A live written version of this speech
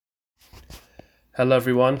Hello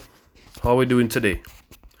everyone, how are we doing today?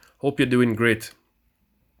 Hope you're doing great.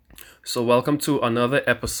 So welcome to another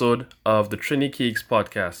episode of the Trini Keeks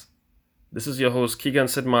podcast. This is your host Keegan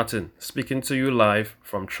Sid Martin speaking to you live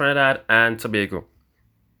from Trinidad and Tobago.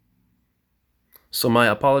 So my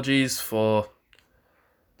apologies for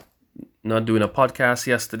not doing a podcast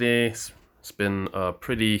yesterday. It's been a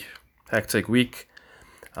pretty hectic week.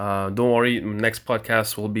 Don't worry, next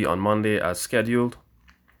podcast will be on Monday as scheduled.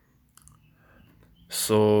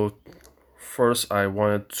 So first, I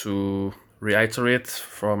wanted to reiterate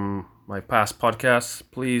from my past podcasts.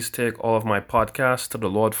 Please take all of my podcasts to the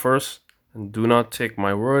Lord first and do not take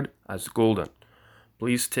my word as golden.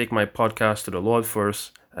 Please take my podcast to the Lord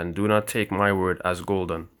first and do not take my word as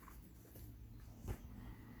golden.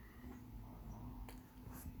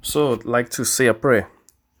 So, I'd like to say a prayer.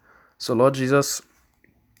 So, Lord Jesus,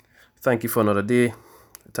 thank you for another day.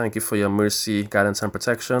 Thank you for your mercy, guidance, and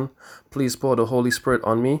protection. Please pour the Holy Spirit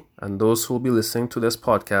on me and those who will be listening to this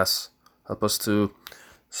podcast. Help us to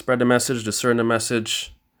spread the message, discern the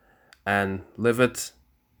message, and live it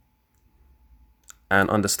and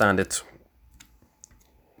understand it.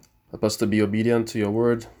 Help us to be obedient to your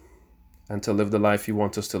word and to live the life you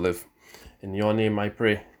want us to live. In your name I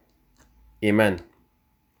pray. Amen.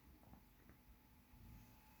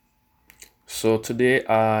 So today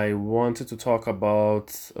I wanted to talk about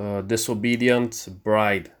Disobedient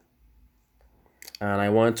Bride. And I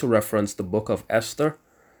wanted to reference the book of Esther.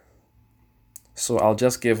 So I'll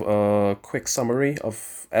just give a quick summary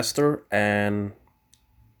of Esther and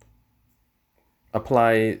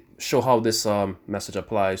show how this message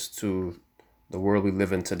applies to the world we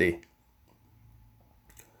live in today.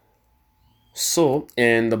 So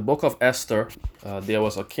in the book of Esther, there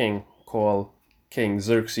was a king called King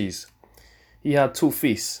Xerxes. He had two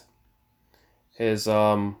feasts. His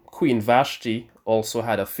Queen Vashti also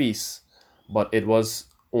had a feast, but it was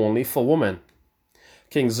only for women.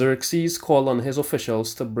 King Xerxes called on his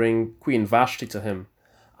officials to bring Queen Vashti to him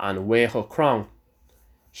and wear her crown.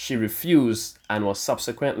 She refused and was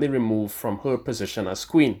subsequently removed from her position as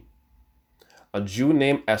queen. A Jew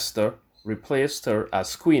named Esther replaced her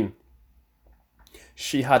as queen.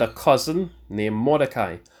 She had a cousin named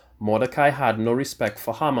Mordecai. Mordecai had no respect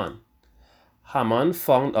for Haman. Haman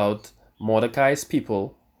found out Mordecai's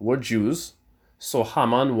people were Jews, so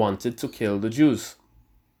Haman wanted to kill the Jews.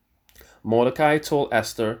 Mordecai told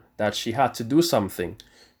Esther that she had to do something,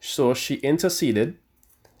 so she interceded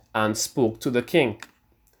and spoke to the king.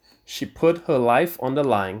 She put her life on the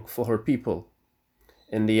line for her people.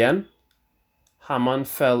 In the end, Haman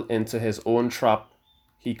fell into his own trap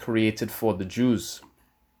he created for the Jews.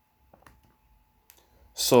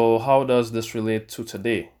 So how does this relate to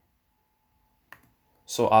today?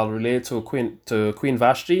 So I'll relate to Queen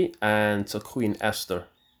Vashti and to Queen Esther.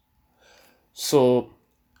 So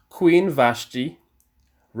Queen Vashti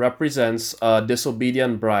represents a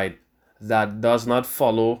disobedient bride that does not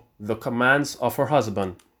follow the commands of her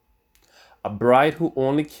husband. A bride who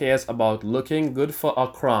only cares about looking good for a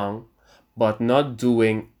crown, but not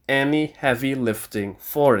doing any heavy lifting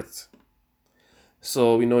for it.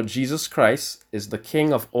 So we know Jesus Christ is the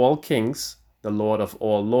King of all kings, the Lord of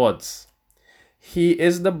all lords. He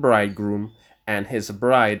is the bridegroom, and his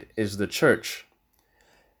bride is the church.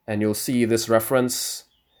 And you'll see this reference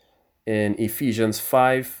in Ephesians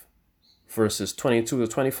 5, verses 22 to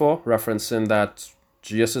 24, referencing that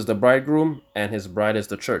Jesus is the bridegroom and his bride is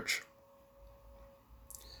the church.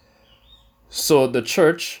 So the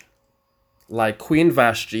church, like Queen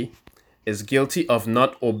Vashti, is guilty of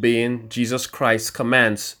not obeying Jesus Christ's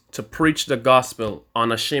commands to preach the gospel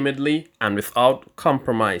unashamedly and without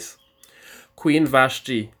compromise. Queen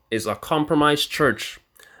Vashti is a compromised church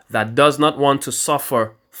that does not want to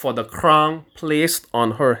suffer for the crown placed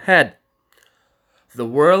on her head. The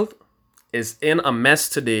world is in a mess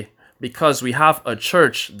today because we have a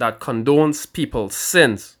church that condones people's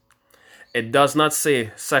sins. It does not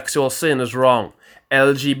say sexual sin is wrong,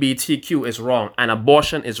 LGBTQ is wrong, and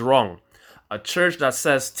abortion is wrong. A church that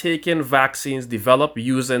says taking vaccines developed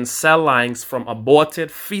using cell lines from aborted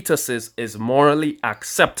fetuses is morally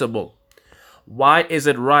acceptable. Why is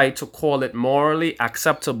it right to call it morally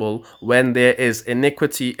acceptable when there is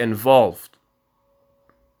iniquity involved?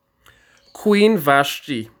 Queen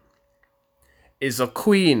Vashti is a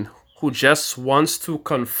queen who just wants to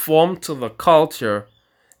conform to the culture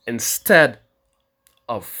instead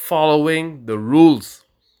of following the rules.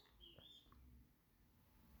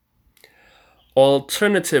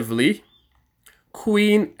 Alternatively,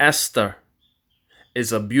 Queen Esther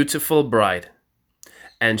is a beautiful bride,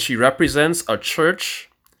 and she represents a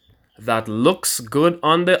church that looks good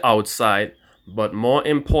on the outside but more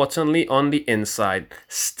importantly on the inside,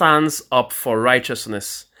 stands up for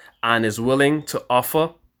righteousness and is willing to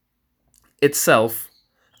offer itself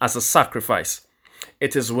as a sacrifice.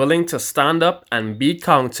 It is willing to stand up and be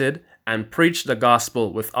counted and preach the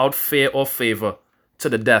gospel without fear or favor to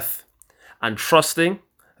the death, and trusting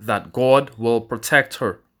that God will protect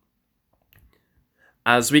her.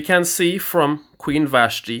 As we can see from Queen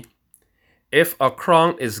Vashti, if a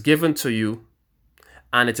crown is given to you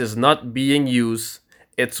and it is not being used,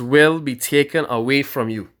 it will be taken away from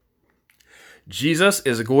you. Jesus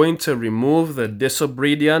is going to remove the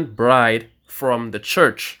disobedient bride from the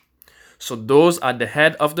church. So those at the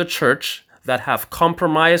head of the church that have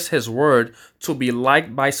compromised his word to be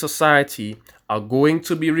liked by society are going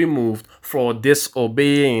to be removed for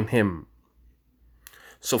disobeying him.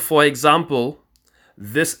 So for example,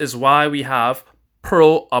 this is why we have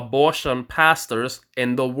pro-abortion pastors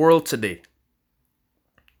in the world today.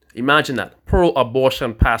 Imagine that,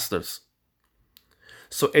 pro-abortion pastors.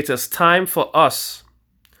 So it is time for us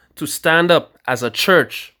to stand up as a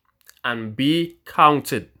church and be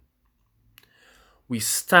counted. We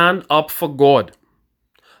stand up for God,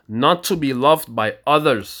 not to be loved by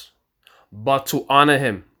others, but to honor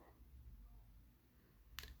him.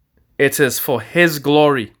 It is for his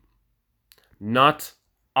glory, not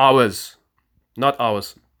ours. Not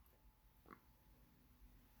ours.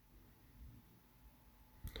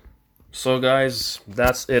 So guys,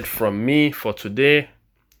 that's it from me for today.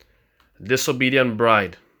 Disobedient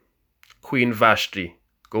Bride, Queen Vashti,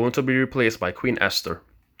 going to be replaced by Queen Esther.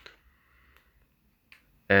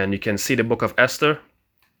 And you can see the book of Esther.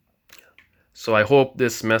 So I hope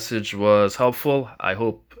this message was helpful. I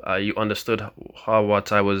hope you understood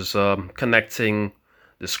what I was connecting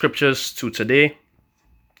the scriptures to today.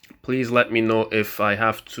 Please let me know if I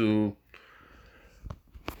have to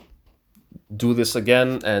do this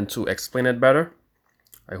again and to explain it better.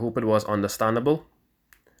 I hope it was understandable.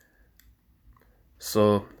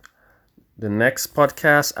 So the next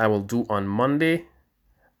podcast I will do on Monday,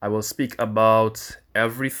 I will speak about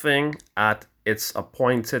everything at its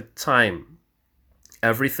appointed time.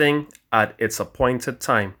 Everything at its appointed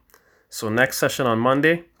time. So next session on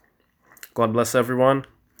Monday. God bless everyone.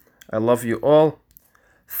 I love you all.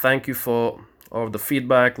 Thank you for all of the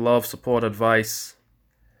feedback, love, support, advice.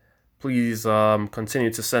 Please continue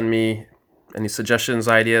to send me any suggestions,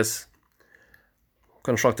 ideas,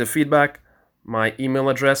 constructive feedback. My email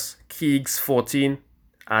address,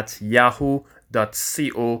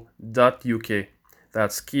 keegs14@yahoo.co.uk.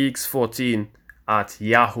 That's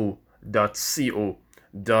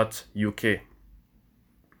keegs14@yahoo.co.uk.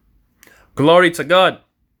 Glory to God.